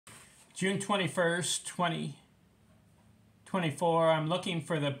June 21st, 2024. I'm looking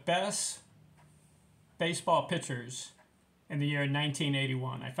for the best baseball pitchers in the year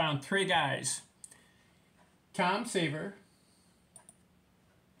 1981. I found 3 guys. Tom Seaver,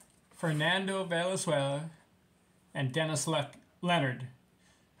 Fernando Valenzuela, and Dennis Leonard.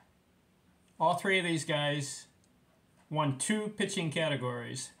 All 3 of these guys won 2 pitching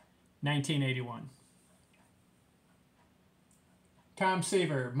categories, 1981. Tom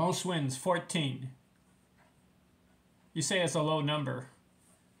Seaver, most wins, 14. You say it's a low number.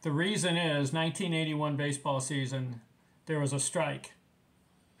 The reason is 1981 baseball season, there was a strike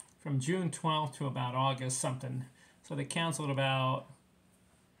from June 12th to about August something. So they canceled about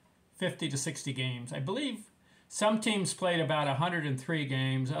 50 to 60 games. I believe some teams played about 103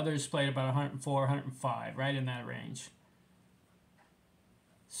 games. Others played about 104, 105, right in that range.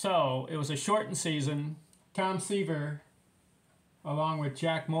 So it was a shortened season. Tom Seaver, along with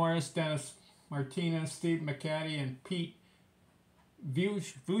Jack Morris, Dennis Martinez, Steve McCaddy, and Pete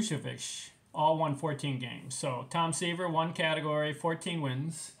Vucevic, all won 14 games. So Tom Seaver, one category, 14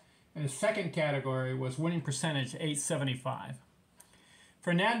 wins. And his second category was winning percentage, 875.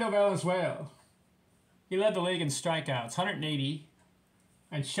 Fernando Valenzuela, he led the league in strikeouts, 180,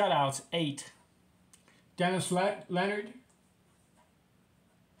 and shutouts, 8. Dennis Leonard,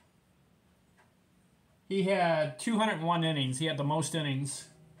 he had 201 innings. He had the most innings.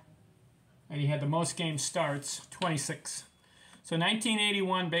 And he had the most game starts, 26. So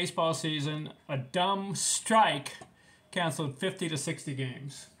 1981 baseball season, a dumb strike canceled 50 to 60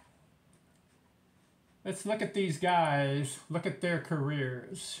 games. Let's look at these guys, look at their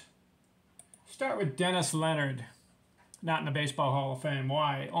careers. Start with Dennis Leonard, not in the Baseball Hall of Fame.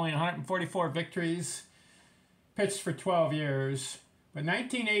 Why? Only 144 victories, pitched for 12 years. But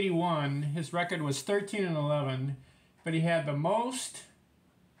 1981, his record was 13-11, but he had the most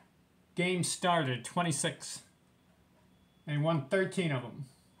games started, 26. And he won 13 of them.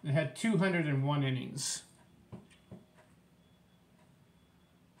 And had 201 innings.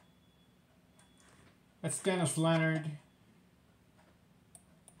 That's Dennis Leonard.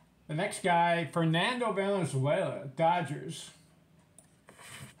 The next guy, Fernando Valenzuela, Dodgers.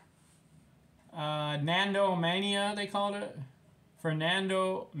 Nando Mania, they called it.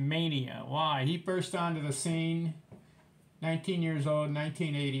 Fernando Mania. Why? He burst onto the scene, 19 years old,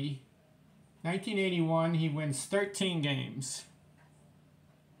 1980. 1981, he wins 13 games.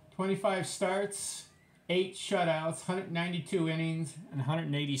 25 starts, 8 shutouts, 192 innings, and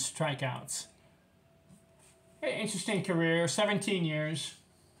 180 strikeouts. Hey, interesting career, 17 years.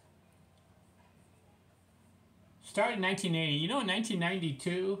 Started in 1980. You know, in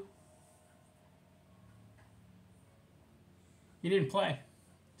 1992, he didn't play,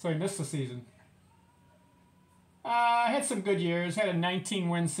 so he missed the season. Had some good years. Had a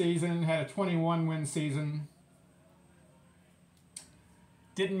 19-win season. Had a 21-win season.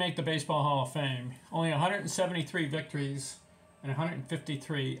 Didn't make the Baseball Hall of Fame. Only 173 victories and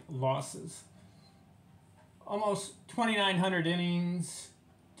 153 losses. Almost 2,900 innings,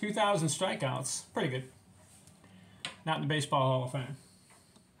 2,000 strikeouts. Pretty good. Not in the Baseball Hall of Fame.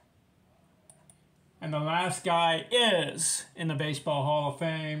 And the last guy is in the Baseball Hall of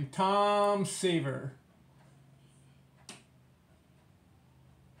Fame, Tom Seaver.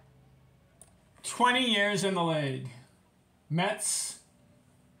 20 years in the league. Mets,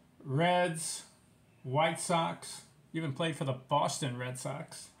 Reds, White Sox, even played for the Boston Red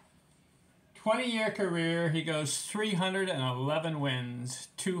Sox. 20-year career, he goes 311 wins,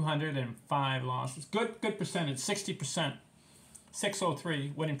 205 losses. Good percentage, 60%.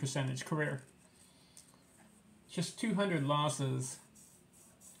 603 winning percentage career. Just 200 losses.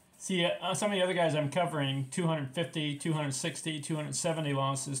 See, some of the other guys I'm covering, 250, 260, 270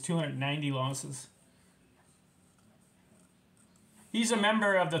 losses, 290 losses. He's a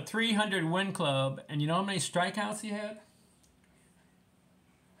member of the 300 win club, and you know how many strikeouts he had?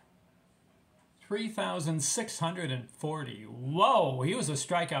 3,640. Whoa, he was a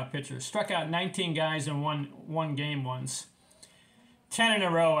strikeout pitcher. Struck out 19 guys in one game once. 10 in a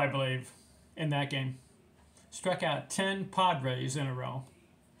row, I believe, in that game. Struck out 10 Padres in a row.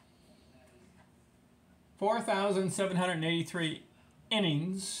 4,783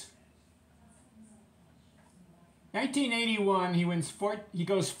 innings. 1981, he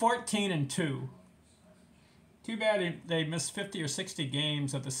goes 14-2. Too bad they missed 50 or 60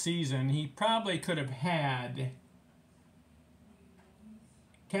 games of the season. He probably could have had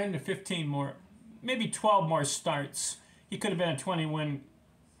 10 to 15 more, maybe 12 more starts. He could have been a 20-win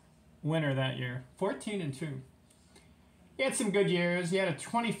winner that year. 14-2. He had some good years. He had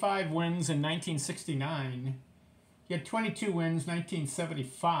 25 wins in 1969. He had 22 wins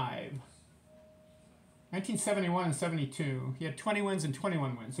 1975. 1971 and 72. He had 20 wins and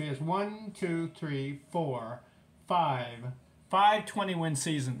 21 wins. So he has 1, 2, 3, 4, 5. 5 20-win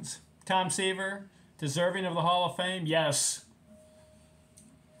seasons. Tom Seaver, deserving of the Hall of Fame? Yes.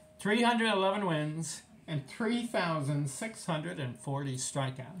 311 wins and 3,640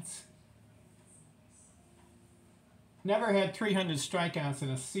 strikeouts. Never had 300 strikeouts in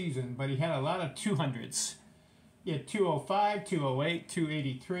a season, but he had a lot of 200s. He had 205, 208,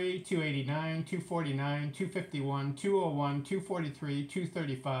 283, 289, 249, 251, 201, 243,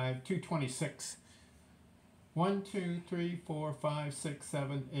 235, 226. 1, 2, 3, 4, 5, 6,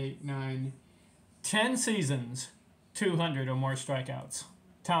 7, 8, 9, 10 seasons, 200 or more strikeouts.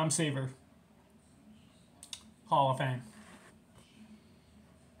 Tom Seaver, Hall of Fame.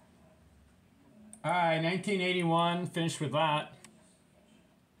 All right, 1981, finished with that.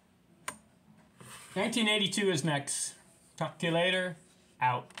 1982 is next. Talk to you later.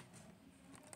 Out.